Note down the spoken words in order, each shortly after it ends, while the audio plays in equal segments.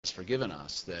has forgiven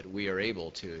us, that we are able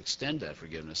to extend that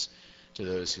forgiveness to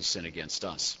those who sin against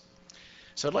us.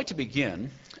 So I'd like to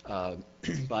begin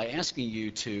by asking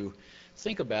you to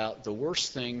think about the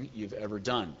worst thing you've ever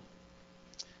done.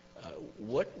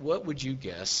 What would you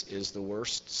guess is the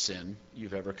worst sin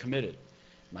you've ever committed?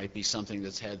 It might be something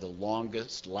that's had the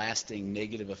longest lasting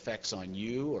negative effects on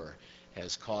you or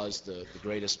has caused the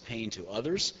greatest pain to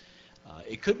others.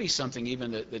 It could be something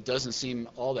even that doesn't seem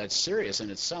all that serious in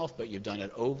itself, but you've done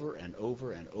it over and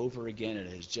over and over again, and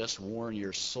it has just worn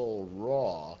your soul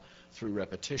raw through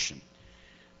repetition.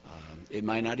 It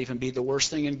might not even be the worst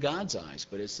thing in God's eyes,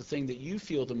 but it's the thing that you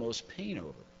feel the most pain over.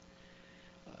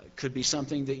 It could be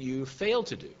something that you failed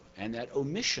to do, and that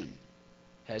omission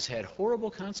has had horrible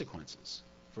consequences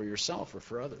for yourself or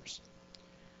for others.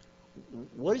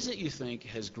 What is it you think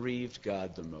has grieved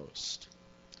God the most?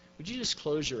 Would you just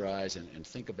close your eyes and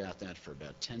think about that for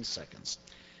about 10 seconds?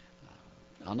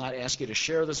 I'll not ask you to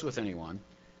share this with anyone,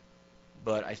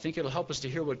 but I think it'll help us to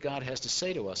hear what God has to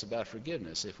say to us about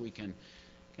forgiveness if we can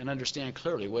understand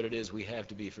clearly what it is we have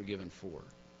to be forgiven for.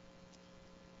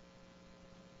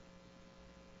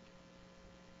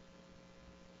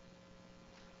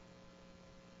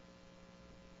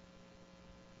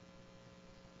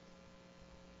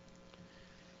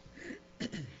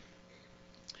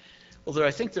 Well,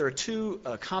 I think there are two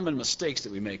common mistakes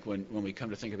that we make when we come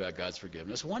to think about God's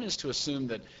forgiveness. One is to assume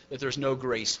that there's no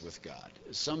grace with God.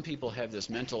 Some people have this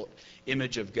mental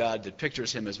image of God that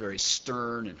pictures him as very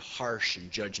stern and harsh and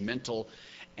judgmental,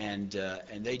 and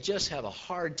they just have a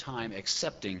hard time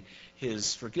accepting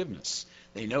his forgiveness.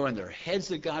 They know in their heads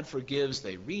that God forgives.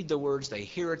 They read the words. They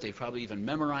hear it. They probably even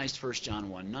memorized 1 John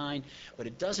 1:9, but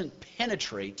it doesn't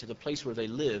penetrate to the place where they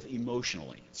live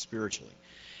emotionally, spiritually.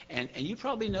 And you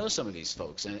probably know some of these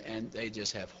folks, and they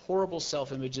just have horrible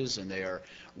self-images, and they are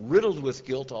riddled with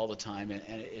guilt all the time, and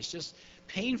it's just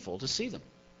painful to see them.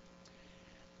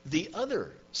 The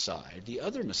other side, the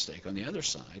other mistake on the other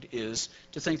side, is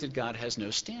to think that God has no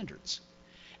standards.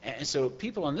 And so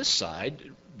people on this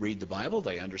side read the Bible.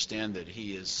 They understand that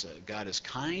God is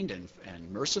kind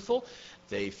and merciful.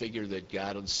 They figure that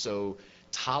God is so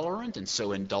tolerant and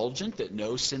so indulgent that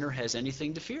no sinner has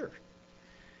anything to fear.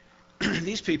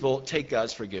 These people take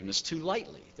God's forgiveness too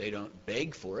lightly. They don't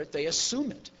beg for it. They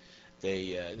assume it.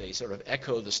 They sort of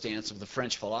echo the stance of the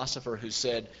French philosopher who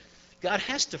said, God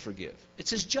has to forgive.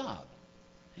 It's his job.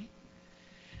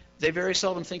 They very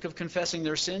seldom think of confessing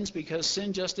their sins because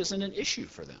sin just isn't an issue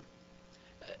for them.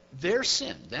 Their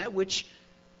sin, that which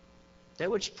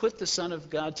put the Son of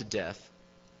God to death,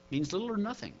 means little or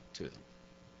nothing to them.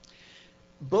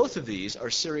 Both of these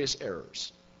are serious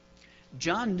errors.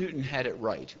 John Newton had it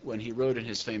right when he wrote in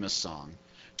his famous song,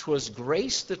 "'Twas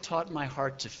grace that taught my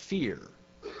heart to fear,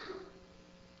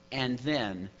 and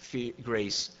then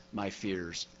grace my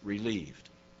fears relieved."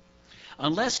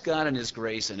 Unless God in his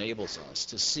grace enables us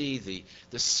to see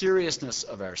the seriousness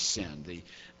of our sin,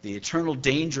 the eternal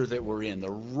danger that we're in,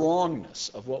 the wrongness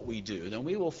of what we do, then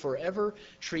we will forever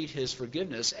treat his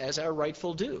forgiveness as our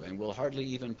rightful due, and we'll hardly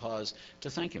even pause to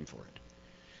thank him for it.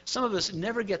 Some of us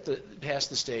never get past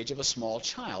the stage of a small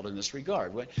child in this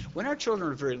regard. When our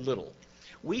children are very little,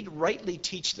 we rightly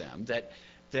teach them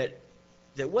that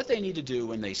what they need to do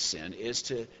when they sin is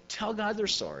to tell God they're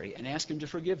sorry and ask him to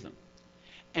forgive them.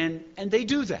 And they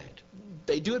do that.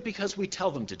 They do it because we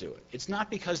tell them to do it. It's not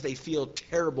because they feel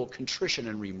terrible contrition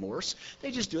and remorse.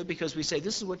 They just do it because we say,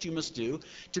 this is what you must do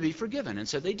to be forgiven. And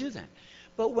so they do that.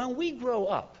 But when we grow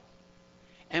up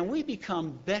and we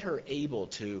become better able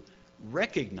to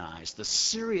recognize the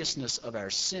seriousness of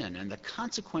our sin and the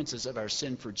consequences of our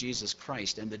sin for Jesus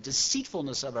Christ and the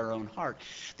deceitfulness of our own heart,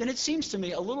 then it seems to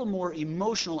me a little more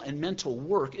emotional and mental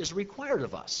work is required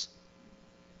of us.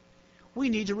 We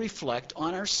need to reflect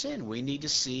on our sin. We need to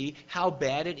see how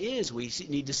bad it is. We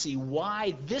need to see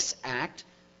why this act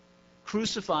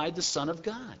crucified the Son of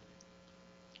God.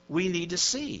 We need to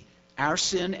see our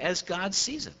sin as God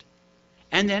sees it,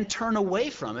 and then turn away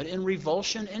from it in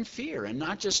revulsion and fear, and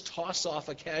not just toss off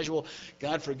a casual,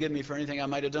 God forgive me for anything I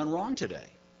might have done wrong today.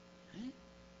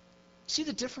 See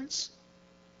the difference?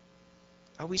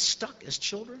 Are we stuck as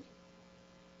children?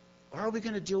 Or are we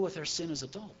going to deal with our sin as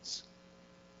adults?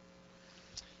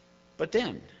 But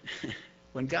then,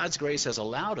 when God's grace has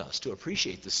allowed us to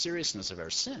appreciate the seriousness of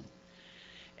our sin,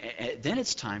 then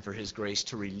it's time for his grace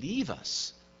to relieve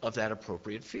us of that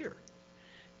appropriate fear.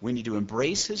 We need to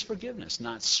embrace his forgiveness,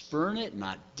 not spurn it,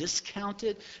 not discount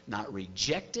it, not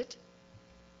reject it.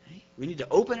 We need to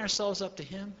open ourselves up to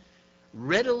him,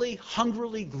 readily,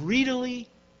 hungrily, greedily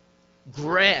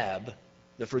grab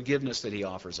the forgiveness that he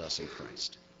offers us in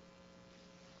Christ.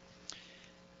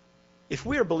 If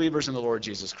we are believers in the Lord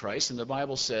Jesus Christ, and the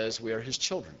Bible says we are his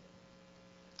children,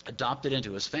 adopted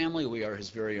into his family, we are his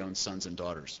very own sons and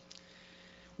daughters.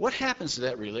 What happens to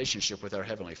that relationship with our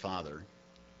Heavenly Father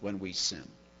when we sin?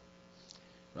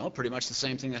 Well, pretty much the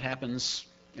same thing that happens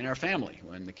in our family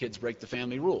when the kids break the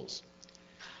family rules.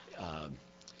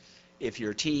 If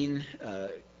your teen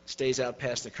stays out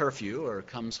past the curfew or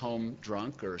comes home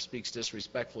drunk or speaks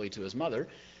disrespectfully to his mother,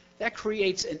 that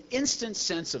creates an instant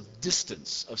sense of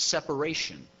distance, of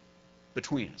separation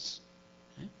between us.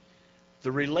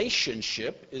 The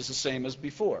relationship is the same as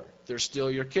before. They're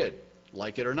still your kid,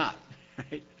 like it or not.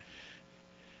 Right?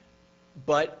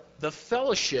 But the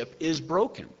fellowship is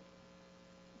broken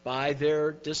by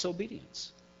their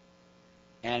disobedience.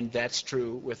 And that's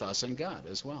true with us and God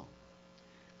as well.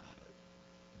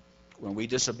 When we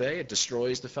disobey, it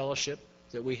destroys the fellowship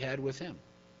that we had with him.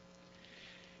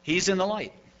 He's in the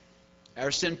light.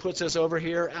 Our sin puts us over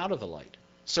here out of the light.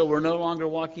 So we're no longer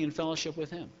walking in fellowship with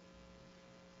him.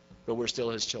 But we're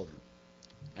still his children.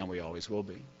 And we always will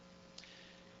be.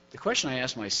 The question I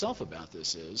ask myself about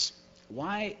this is,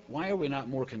 why are we not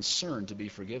more concerned to be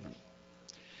forgiven?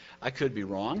 I could be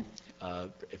wrong.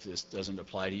 If this doesn't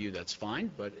apply to you, that's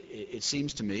fine. But it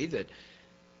seems to me that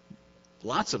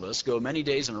lots of us go many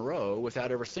days in a row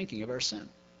without ever thinking of our sin.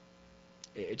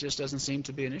 It just doesn't seem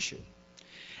to be an issue.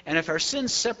 And if our sin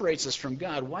separates us from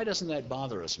God, why doesn't that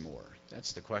bother us more?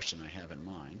 That's the question I have in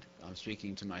mind. I'm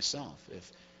speaking to myself.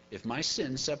 If my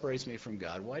sin separates me from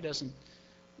God, why doesn't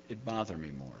it bother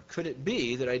me more? Could it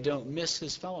be that I don't miss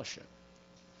his fellowship?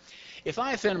 If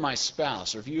I offend my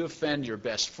spouse, or if you offend your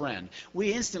best friend,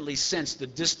 we instantly sense the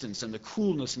distance and the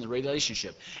coolness in the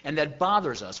relationship, and that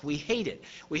bothers us. We hate it.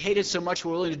 We hate it so much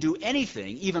we're willing to do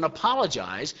anything, even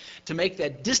apologize, to make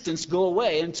that distance go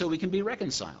away until we can be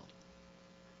reconciled.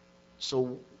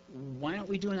 So why aren't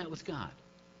we doing that with God?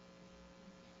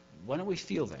 Why don't we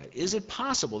feel that? Is it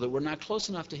possible that we're not close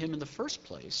enough to him in the first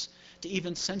place to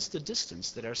even sense the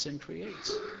distance that our sin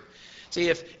creates? See,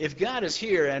 if God is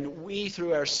here and we,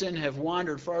 through our sin, have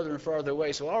wandered farther and farther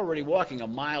away, so already walking a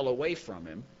mile away from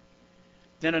him,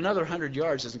 then another 100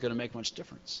 yards isn't going to make much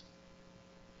difference.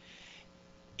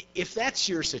 If that's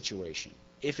your situation,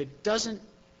 if it doesn't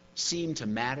seem to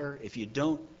matter, if you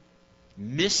don't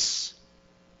miss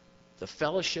the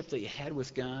fellowship that you had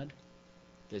with God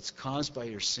that's caused by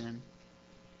your sin,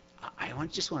 I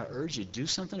just want to urge you, do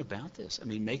something about this. I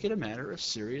mean, make it a matter of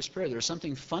serious prayer. There's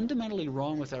something fundamentally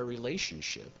wrong with our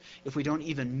relationship if we don't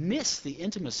even miss the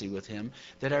intimacy with him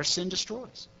that our sin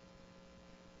destroys.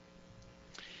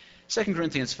 2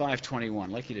 Corinthians 5:21. I'd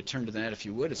like you to turn to that if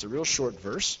you would. It's a real short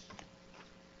verse,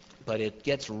 but it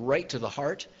gets right to the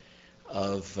heart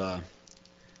of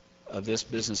this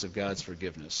business of God's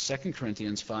forgiveness. 2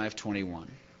 Corinthians 5:21.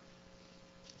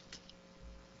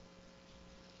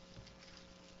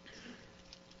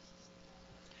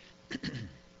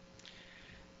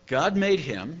 God made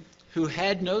him who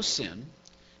had no sin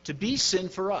to be sin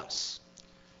for us,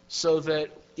 so that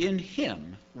in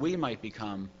him we might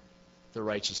become the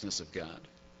righteousness of God.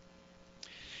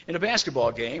 In a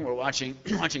basketball game, we're watching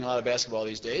a lot of basketball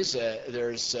these days.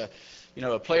 There's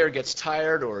a player gets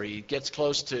tired or he gets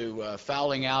close to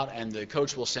fouling out, and the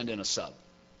coach will send in a sub.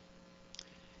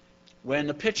 When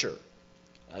a pitcher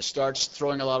starts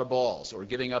throwing a lot of balls or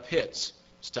giving up hits,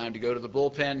 it's time to go to the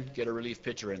bullpen, get a relief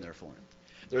pitcher in there for him.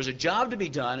 There's a job to be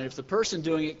done, and if the person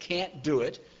doing it can't do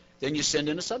it, then you send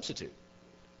in a substitute.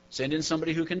 Send in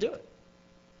somebody who can do it,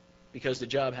 because the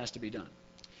job has to be done.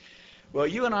 Well,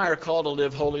 you and I are called to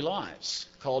live holy lives,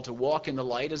 called to walk in the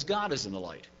light as God is in the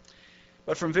light.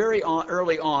 But from very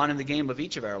early on in the game of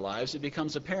each of our lives, it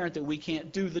becomes apparent that we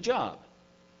can't do the job.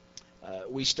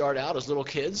 We start out as little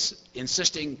kids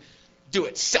insisting, do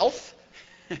it self.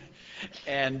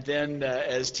 And then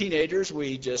as teenagers,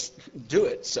 we just do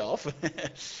it self,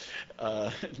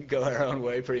 go our own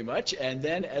way pretty much. And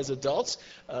then as adults,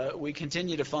 we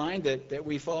continue to find that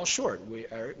we fall short.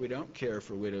 We don't care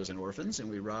for widows and orphans, and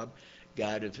we rob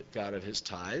God of his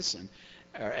tithes. And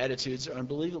our attitudes are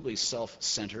unbelievably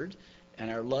self-centered, and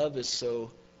our love is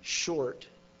so short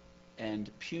and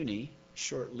puny,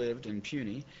 short-lived and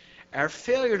puny. Our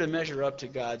failure to measure up to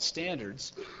God's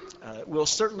standards will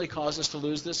certainly cause us to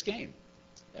lose this game.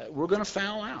 We're going to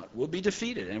foul out. We'll be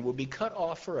defeated, and we'll be cut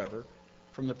off forever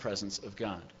from the presence of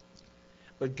God.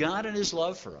 But God, in his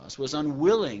love for us, was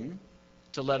unwilling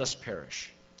to let us perish.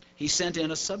 He sent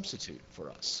in a substitute for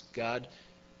us. God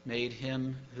made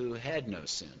him who had no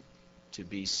sin to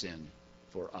be sin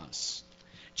for us.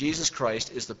 Jesus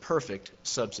Christ is the perfect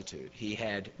substitute. He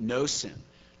had no sin.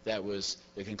 That was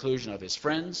the conclusion of his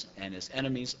friends and his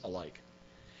enemies alike.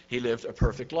 He lived a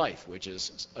perfect life, which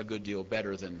is a good deal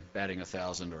better than batting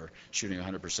 1,000 or shooting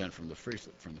 100% from the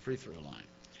free throw line.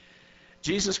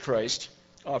 Jesus Christ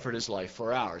offered his life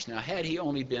for ours. Now, had he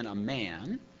only been a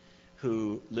man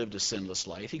who lived a sinless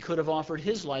life, he could have offered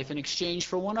his life in exchange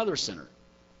for one other sinner.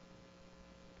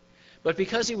 But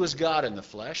because he was God in the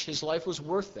flesh, his life was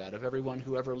worth that of everyone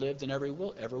who ever lived and ever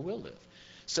will live.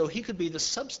 So he could be the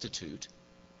substitute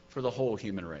for the whole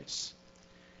human race.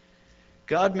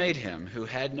 God made him who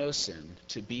had no sin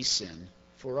to be sin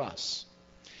for us.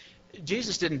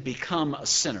 Jesus didn't become a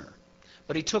sinner,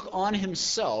 but he took on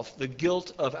himself the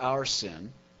guilt of our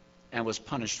sin and was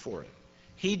punished for it.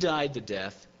 He died the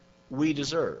death we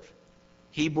deserve.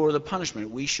 He bore the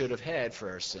punishment we should have had for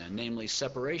our sin, namely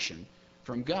separation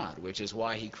from God, which is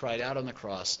why he cried out on the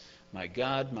cross, my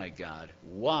God,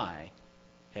 why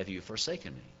have you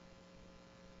forsaken me?"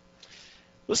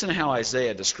 Listen to how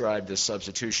Isaiah described this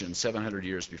substitution 700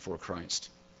 years before Christ.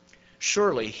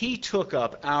 "Surely he took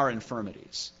up our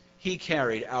infirmities. He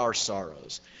carried our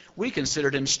sorrows. We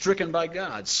considered him stricken by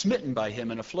God, smitten by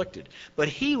him and afflicted. But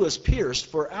he was pierced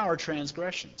for our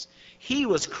transgressions. He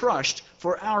was crushed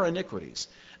for our iniquities.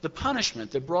 The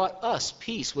punishment that brought us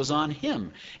peace was on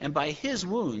him, and by his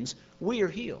wounds we are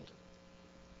healed.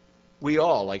 We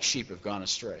all, like sheep, have gone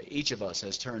astray. Each of us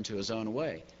has turned to his own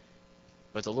way.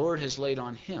 But the Lord has laid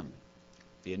on him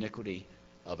the iniquity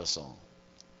of us all."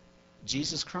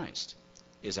 Jesus Christ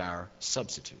is our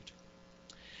substitute.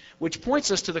 Which points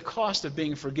us to the cost of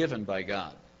being forgiven by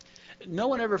God. No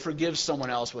one ever forgives someone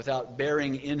else without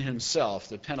bearing in himself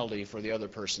the penalty for the other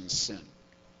person's sin.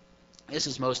 This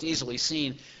is most easily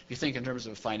seen if you think in terms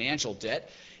of financial debt.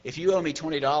 If you owe me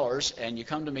 $20 and you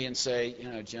come to me and say,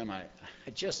 Jim, I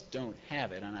just don't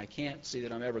have it, and I can't see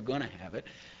that I'm ever going to have it.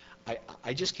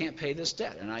 I just can't pay this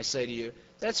debt. And I say to you,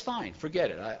 that's fine,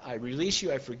 forget it. I release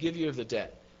you, I forgive you of the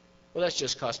debt. Well, that's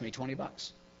just cost me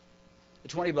 $20. The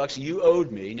 $20 you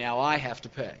owed me, now I have to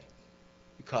pay.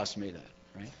 It cost me that,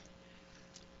 right?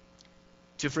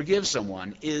 To forgive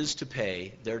someone is to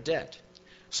pay their debt.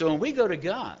 So when we go to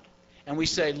God and we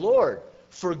say, Lord,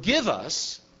 forgive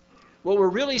us, what we're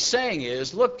really saying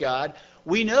is, look, God,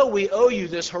 we know we owe you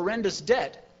this horrendous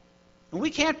debt, and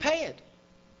we can't pay it.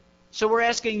 So we're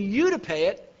asking you to pay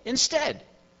it instead.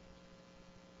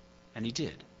 And he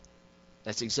did.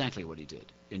 That's exactly what he did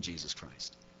in Jesus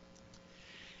Christ.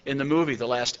 In the movie The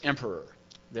Last Emperor,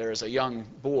 there is a young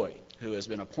boy who has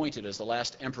been appointed as the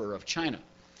last emperor of China.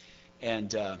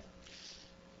 And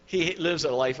he lives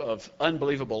a life of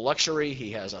unbelievable luxury.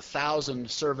 He has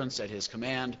 1,000 servants at his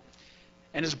command.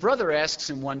 And his brother asks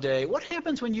him one day, what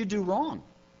happens when you do wrong?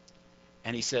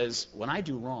 And he says, when I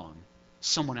do wrong,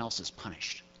 someone else is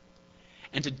punished.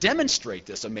 And to demonstrate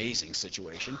this amazing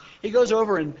situation, he goes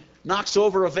over and knocks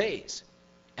over a vase,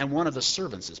 and one of the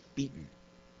servants is beaten.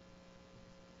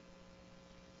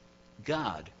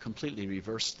 God completely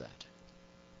reversed that.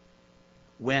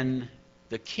 When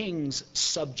the king's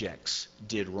subjects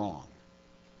did wrong,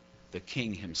 the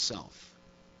king himself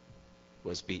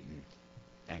was beaten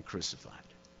and crucified.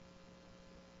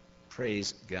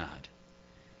 Praise God.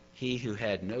 He who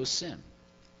had no sin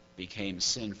became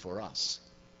sin for us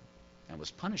and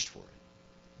was punished for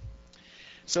it.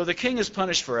 So the king is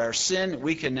punished for our sin.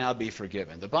 We can now be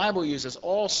forgiven. The Bible uses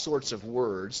all sorts of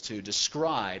words to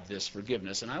describe this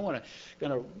forgiveness, and I want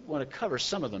to cover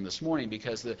some of them this morning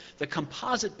because the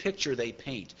composite picture they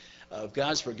paint of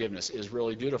God's forgiveness is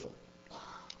really beautiful.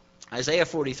 Isaiah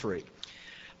 43.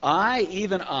 I,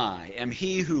 even I, am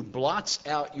he who blots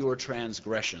out your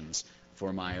transgressions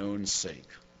for my own sake.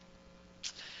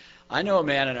 I know a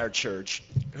man in our church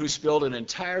who spilled an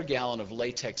entire gallon of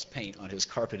latex paint on his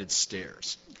carpeted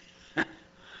stairs.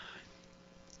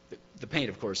 The paint,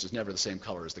 of course, is never the same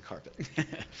color as the carpet.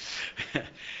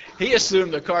 He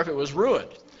assumed the carpet was ruined,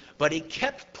 but he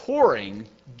kept pouring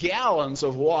gallons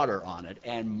of water on it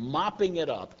and mopping it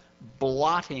up,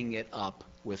 blotting it up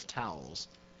with towels,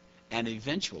 and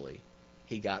eventually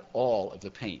he got all of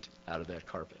the paint out of that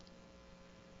carpet.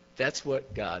 That's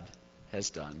what God has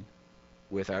done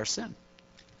with our sin.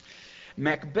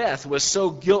 Macbeth was so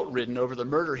guilt-ridden over the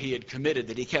murder he had committed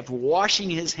that he kept washing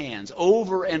his hands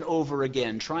over and over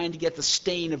again, trying to get the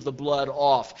stain of the blood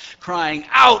off, crying,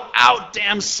 out, out,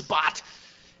 damn spot!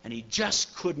 And he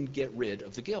just couldn't get rid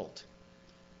of the guilt.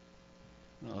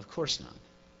 Well, of course not.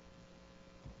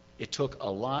 It took a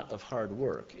lot of hard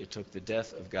work. It took the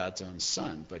death of God's own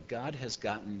Son, but God has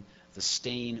gotten the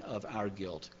stain of our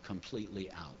guilt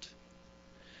completely out,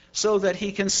 so that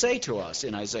he can say to us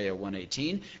in Isaiah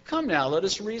 1:18, come now, let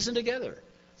us reason together.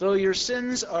 Though your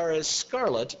sins are as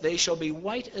scarlet, they shall be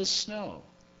white as snow.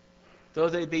 Though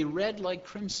they be red like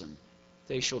crimson,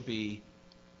 they shall be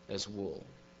as wool.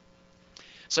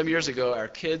 Some years ago, our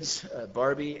kids,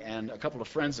 Barbie and a couple of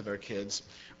friends of our kids,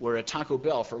 were at Taco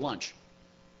Bell for lunch.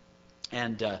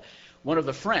 And one of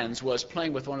the friends was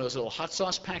playing with one of those little hot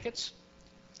sauce packets.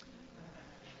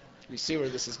 You see where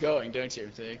this is going, don't you?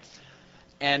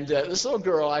 And this little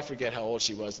girl, I forget how old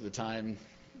she was at the time,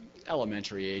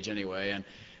 elementary age anyway,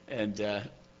 and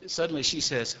suddenly she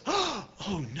says,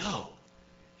 "Oh no."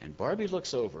 And Barbie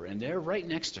looks over, and there right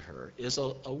next to her is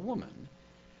a woman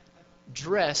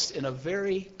dressed in a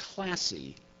very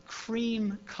classy,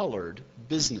 cream-colored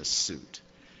business suit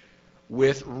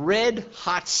with red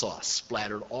hot sauce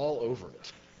splattered all over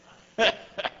it.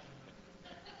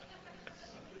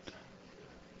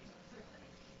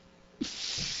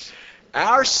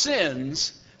 Our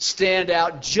sins stand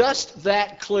out just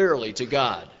that clearly to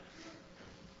God,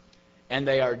 and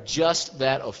they are just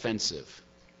that offensive.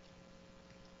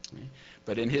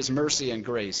 But in his mercy and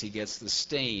grace, he gets the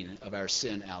stain of our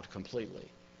sin out completely,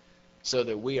 so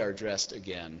that we are dressed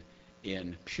again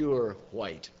in pure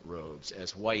white robes,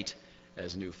 as white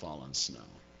as new fallen snow.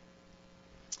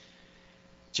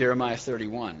 Jeremiah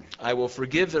 31, I will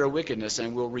forgive their wickedness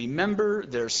and will remember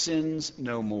their sins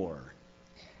no more.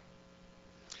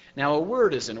 Now, a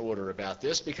word is in order about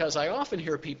this, because I often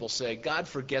hear people say, God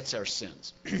forgets our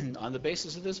sins. On the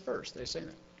basis of this verse, they say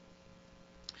that.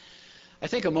 I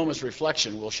think a moment's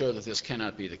reflection will show that this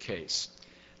cannot be the case.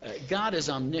 God is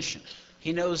omniscient.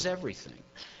 He knows everything.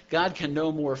 God can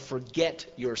no more forget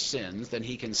your sins than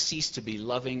he can cease to be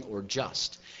loving or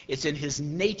just. It's in his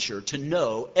nature to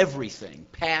know everything,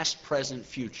 past, present,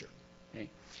 future. Okay?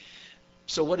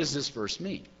 So what does this verse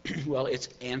mean? Well, it's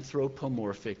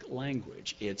anthropomorphic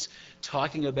language. It's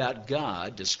talking about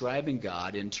God, describing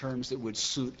God in terms that would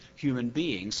suit human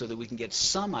beings so that we can get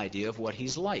some idea of what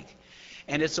he's like.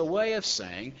 And it's a way of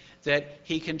saying that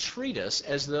he can treat us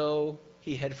as though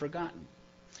he had forgotten.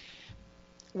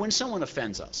 When someone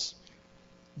offends us,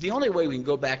 the only way we can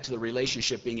go back to the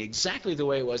relationship being exactly the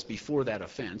way it was before that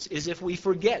offense is if we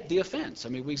forget the offense. I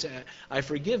mean, we say, I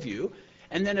forgive you,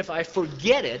 and then if I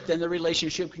forget it, then the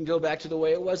relationship can go back to the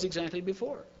way it was exactly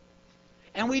before.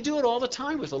 And we do it all the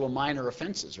time with little minor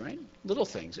offenses, right? Little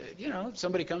things. You know,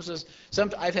 somebody comes to us.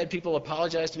 I've had people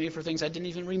apologize to me for things I didn't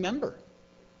even remember.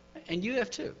 And you have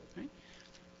too, right?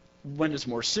 When it's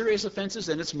more serious offenses,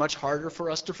 then it's much harder for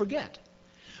us to forget.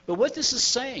 But what this is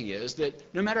saying is that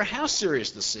no matter how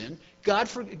serious the sin,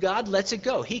 God lets it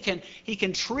go. He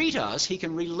can treat us, he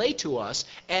can relate to us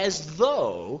as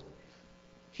though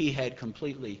he had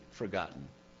completely forgotten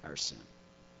our sin.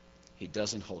 He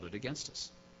doesn't hold it against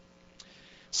us.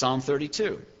 Psalm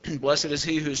 32, blessed is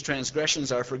he whose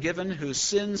transgressions are forgiven, whose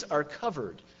sins are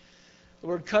covered. The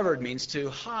word covered means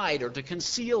to hide or to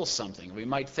conceal something. We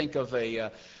might think of a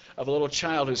little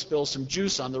child who spills some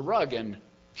juice on the rug and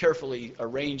carefully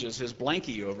arranges his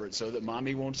blankie over it so that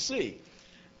mommy won't see.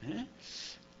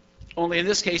 Only in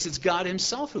this case, it's God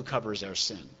himself who covers our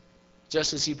sin,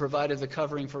 just as he provided the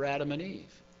covering for Adam and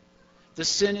Eve. The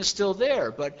sin is still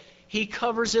there, but he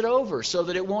covers it over so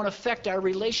that it won't affect our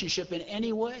relationship in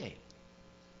any way.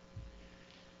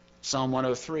 Psalm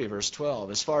 103, verse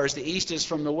 12, as far as the east is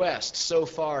from the west, so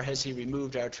far has he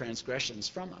removed our transgressions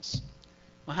from us.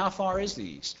 Well, how far is the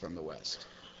east from the west?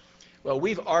 Well,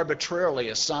 we've arbitrarily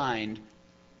assigned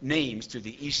names to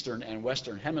the eastern and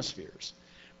western hemispheres.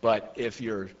 But if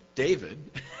you're David,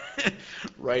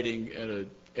 writing in an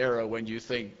era when you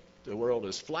think the world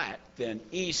is flat, then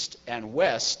east and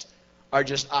west are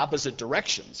just opposite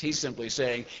directions. He's simply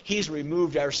saying he's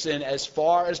removed our sin as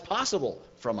far as possible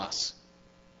from us.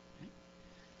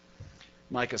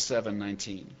 Micah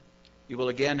 7:19. You will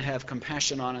again have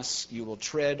compassion on us. You will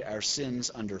tread our sins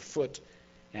underfoot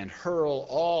and hurl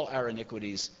all our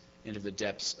iniquities into the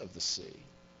depths of the sea.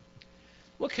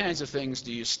 What kinds of things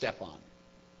do you step on?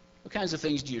 What kinds of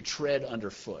things do you tread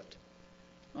underfoot?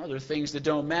 Well, there are things that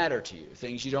don't matter to you,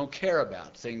 things you don't care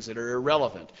about, things that are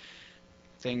irrelevant,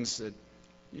 things that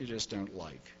you just don't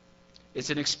like. It's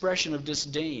an expression of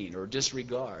disdain or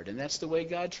disregard, and that's the way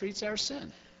God treats our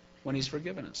sin when he's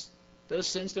forgiven us. Those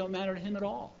sins don't matter to him at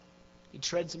all. He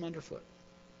treads them underfoot.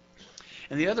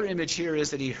 And the other image here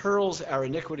is that he hurls our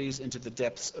iniquities into the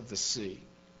depths of the sea.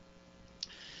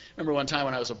 Remember one time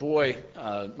when I was a boy,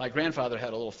 my grandfather had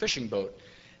a little fishing boat,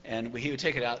 and he would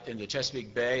take it out in the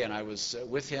Chesapeake Bay, and I was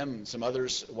with him and some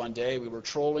others one day. We were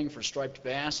trolling for striped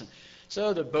bass, and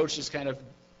so the boat's just kind of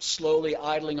slowly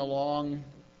idling along,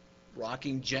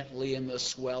 rocking gently in the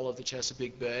swell of the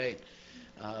Chesapeake Bay.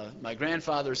 My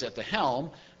grandfather's at the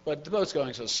helm, But the boat's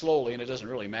going so slowly, and it doesn't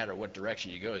really matter what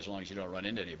direction you go as long as you don't run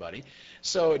into anybody.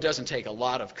 So it doesn't take a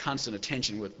lot of constant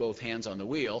attention with both hands on the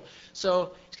wheel.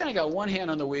 So he's kind of got one hand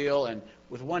on the wheel, and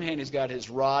with one hand he's got his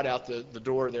rod out the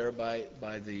door there by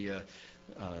the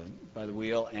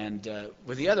wheel, and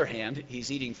with the other hand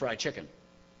he's eating fried chicken.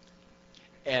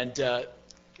 And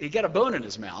he got a bone in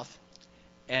his mouth,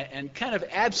 and kind of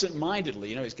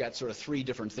absent-mindedly, he's got sort of three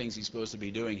different things he's supposed to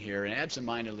be doing here, and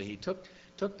absent-mindedly he took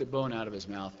the bone out of his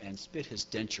mouth and spit his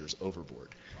dentures overboard.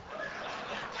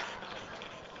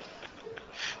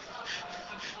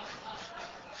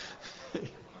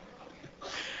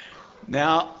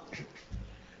 Now,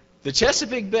 the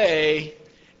Chesapeake Bay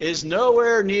is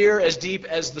nowhere near as deep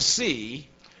as the sea,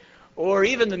 or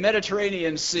even the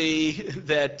Mediterranean Sea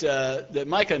that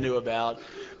Micah knew about,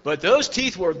 but those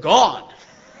teeth were gone.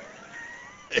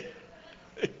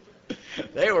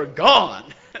 They were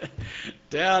gone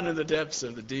down in the depths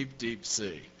of the deep, deep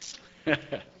sea.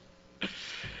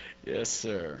 Yes,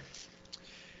 sir.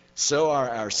 So are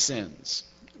our sins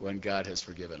when God has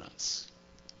forgiven us.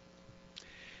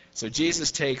 So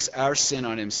Jesus takes our sin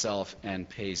on himself and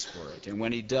pays for it. And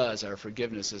when he does, our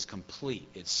forgiveness is complete.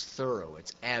 It's thorough.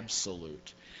 It's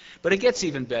absolute. But it gets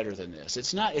even better than this.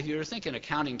 It's not, if you're thinking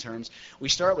accounting terms, we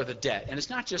start with a debt. And it's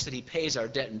not just that he pays our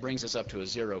debt and brings us up to a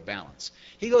zero balance.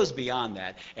 He goes beyond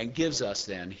that and gives us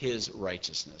then his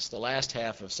righteousness. The last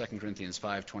half of 2 Corinthians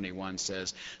 5:21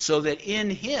 says, so that in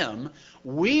him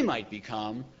we might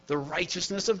become the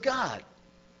righteousness of God.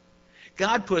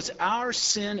 God puts our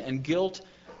sin and guilt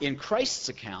in Christ's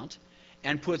account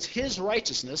and puts his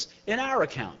righteousness in our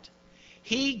account.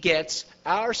 He gets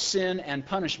our sin and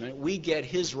punishment. We get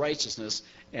his righteousness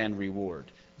and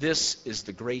reward. This is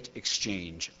the great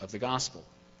exchange of the gospel.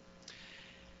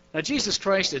 Now, Jesus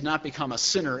Christ did not become a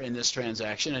sinner in this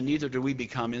transaction, and neither do we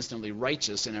become instantly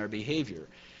righteous in our behavior.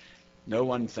 No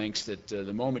one thinks that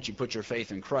the moment you put your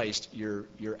faith in Christ, your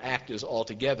act is all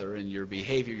together, and your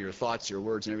behavior, your thoughts, your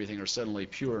words, and everything are suddenly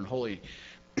pure and holy.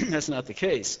 That's not the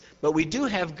case. But we do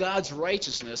have God's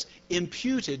righteousness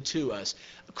imputed to us,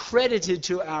 credited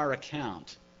to our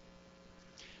account.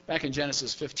 Back in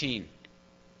Genesis 15,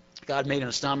 God made an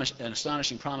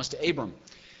astonishing promise to Abram.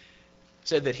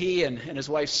 Said that he and his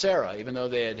wife Sarah, even though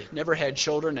they had never had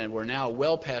children and were now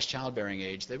well past childbearing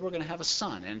age, they were going to have a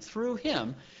son. And through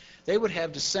him, they would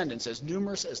have descendants as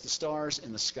numerous as the stars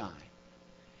in the sky.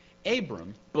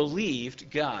 Abram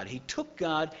believed God. He took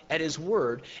God at his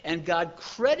word, and God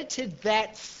credited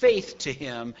that faith to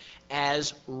him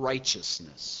as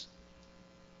righteousness.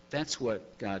 That's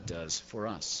what God does for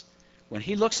us. When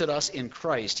he looks at us in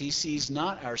Christ, he sees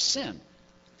not our sin,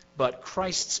 but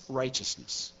Christ's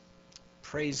righteousness.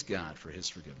 Praise God for his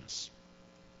forgiveness.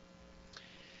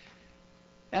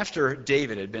 After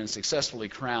David had been successfully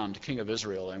crowned king of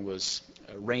Israel and was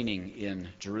reigning in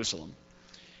Jerusalem,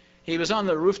 he was on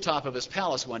the rooftop of his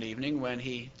palace one evening when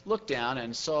he looked down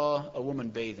and saw a woman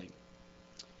bathing.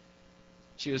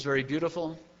 She was very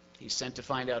beautiful. He sent to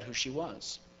find out who she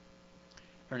was.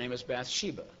 Her name was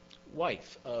Bathsheba,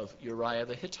 wife of Uriah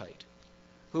the Hittite,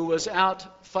 who was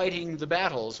out fighting the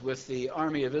battles with the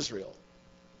army of Israel.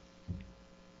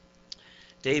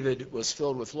 David was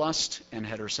filled with lust and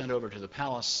had her sent over to the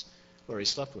palace where he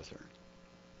slept with her.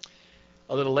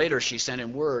 A little later, she sent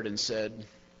him word and said,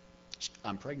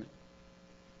 I'm pregnant.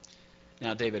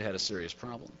 Now, David had a serious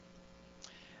problem.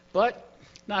 But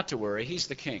not to worry, he's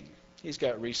the king. He's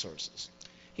got resources.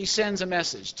 He sends a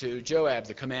message to Joab,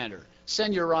 the commander.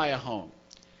 Send Uriah home.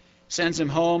 Sends him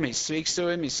home. He speaks to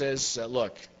him. He says,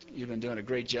 look, you've been doing a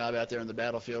great job out there in the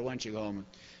battlefield. Why don't you go home and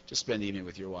just spend the evening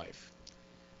with your wife?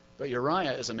 But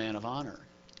Uriah is a man of honor,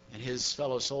 and his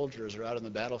fellow soldiers are out in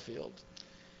the battlefield.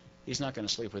 He's not going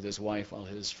to sleep with his wife while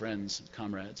his friends and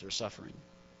comrades are suffering.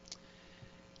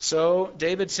 So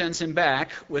David sends him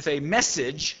back with a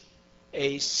message,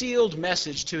 a sealed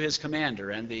message to his commander.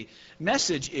 And the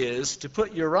message is to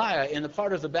put Uriah in the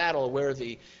part of the battle where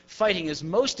the fighting is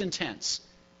most intense,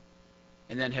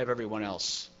 and then have everyone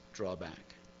else draw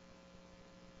back.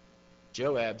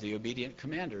 Joab, the obedient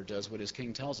commander, does what his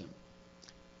king tells him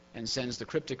and sends the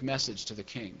cryptic message to the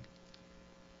king.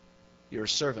 Your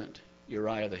servant,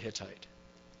 Uriah the Hittite,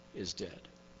 is dead.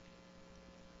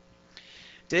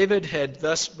 David had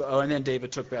thus, and then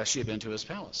David took Bathsheba into his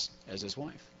palace as his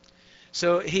wife.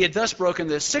 So he had thus broken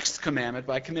the 6th commandment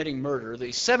by committing murder,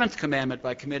 the 7th commandment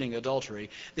by committing adultery,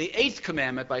 the 8th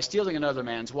commandment by stealing another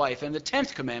man's wife, and the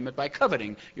 10th commandment by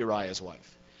coveting Uriah's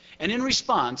wife. And in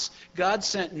response, God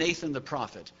sent Nathan the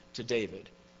prophet to David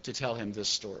to tell him this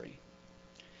story.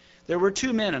 There were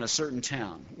 2 men in a certain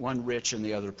town, one rich and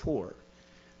the other poor.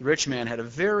 The rich man had a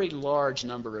very large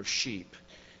number of sheep,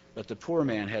 But the poor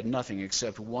man had nothing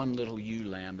except one little ewe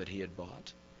lamb that he had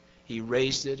bought. He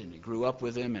raised it, and it grew up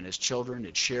with him and his children.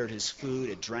 It shared his food.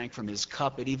 It drank from his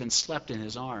cup. It even slept in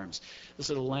his arms. This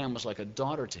little lamb was like a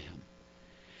daughter to him.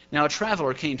 Now a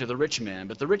traveler came to the rich man,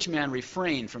 but the rich man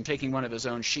refrained from taking one of his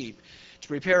own sheep to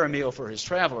prepare a meal for his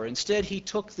traveler. Instead, he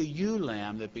took the ewe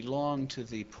lamb that belonged to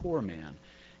the poor man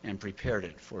and prepared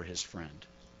it for his friend.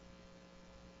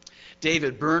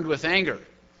 David burned with anger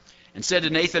and said to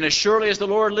Nathan, "As surely as the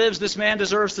Lord lives, this man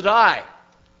deserves to die.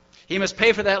 He must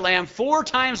pay for that lamb 4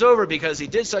 times over because he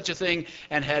did such a thing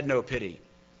and had no pity."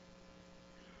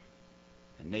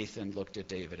 And Nathan looked at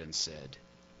David and said,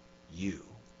 "You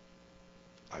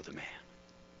are the man."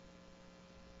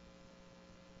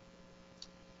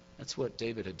 That's what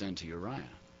David had done to Uriah,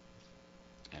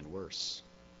 and worse.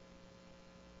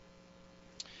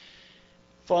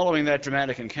 Following that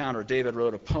dramatic encounter, David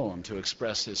wrote a poem to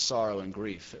express his sorrow and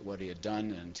grief at what he had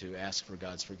done and to ask for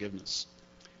God's forgiveness.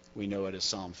 We know it as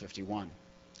Psalm 51.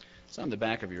 It's on the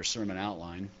back of your sermon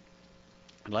outline.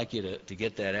 I'd like you to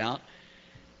get that out.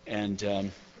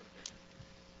 And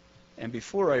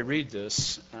before I read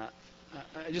this,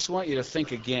 I just want you to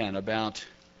think again about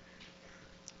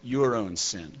your own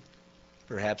sin.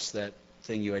 Perhaps that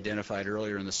thing you identified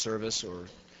earlier in the service, or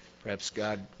perhaps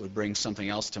God would bring something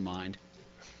else to mind.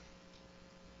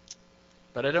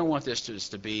 But I don't want this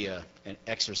just to be an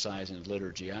exercise in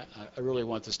liturgy. I really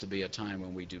want this to be a time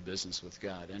when we do business with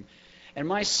God. And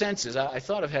my sense is, I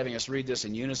thought of having us read this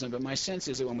in unison, but my sense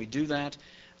is that when we do that,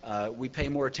 we pay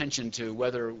more attention to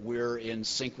whether we're in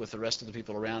sync with the rest of the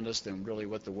people around us than really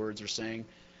what the words are saying.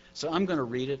 So I'm going to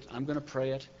read it, I'm going to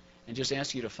pray it, and just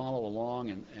ask you to follow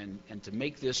along and to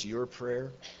make this your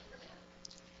prayer.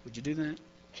 Would you do that?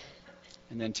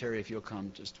 And then, Terry, if you'll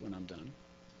come just when I'm done.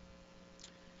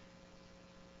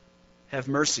 Have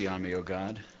mercy on me, O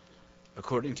God,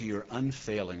 according to your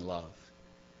unfailing love.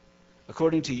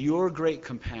 According to your great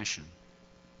compassion,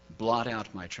 blot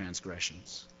out my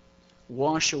transgressions.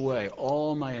 Wash away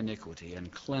all my iniquity and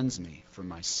cleanse me from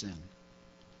my sin.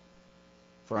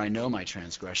 For I know my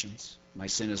transgressions. My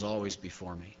sin is always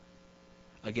before me.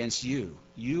 Against you,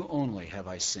 you only have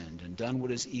I sinned and done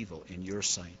what is evil in your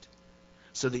sight,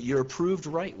 so that you're proved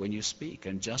right when you speak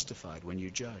and justified when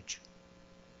you judge.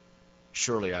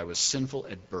 Surely I was sinful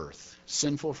at birth,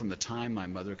 sinful from the time my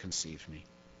mother conceived me.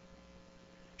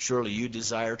 Surely you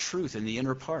desire truth in the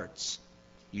inner parts.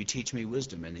 You teach me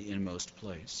wisdom in the inmost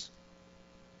place.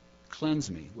 Cleanse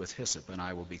me with hyssop, and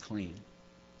I will be clean.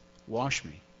 Wash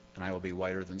me, and I will be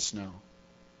whiter than snow.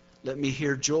 Let me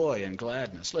hear joy and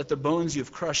gladness. Let the bones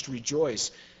you've crushed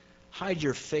rejoice. Hide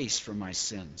your face from my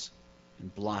sins,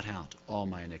 and blot out all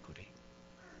my iniquity.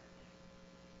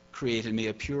 Create in me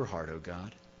a pure heart, O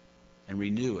God, and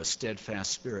renew a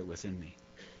steadfast spirit within me.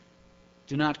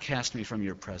 Do not cast me from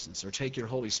your presence, or take your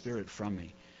Holy Spirit from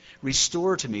me.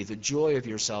 Restore to me the joy of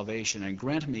your salvation, and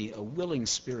grant me a willing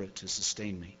spirit to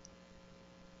sustain me.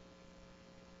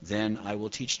 Then I will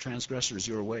teach transgressors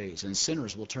your ways, and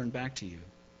sinners will turn back to you.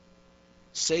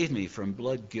 Save me from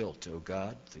blood guilt, O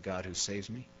God, the God who saves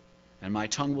me, and my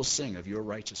tongue will sing of your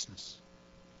righteousness.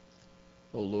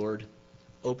 O Lord,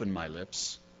 open my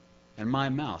lips, and my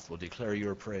mouth will declare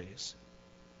your praise.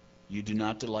 You do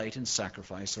not delight in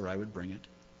sacrifice, or I would bring it.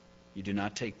 You do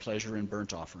not take pleasure in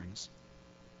burnt offerings.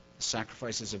 The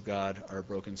sacrifices of God are a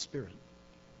broken spirit,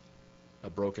 a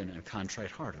broken and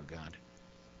contrite heart, O God,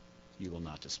 you will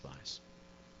not despise.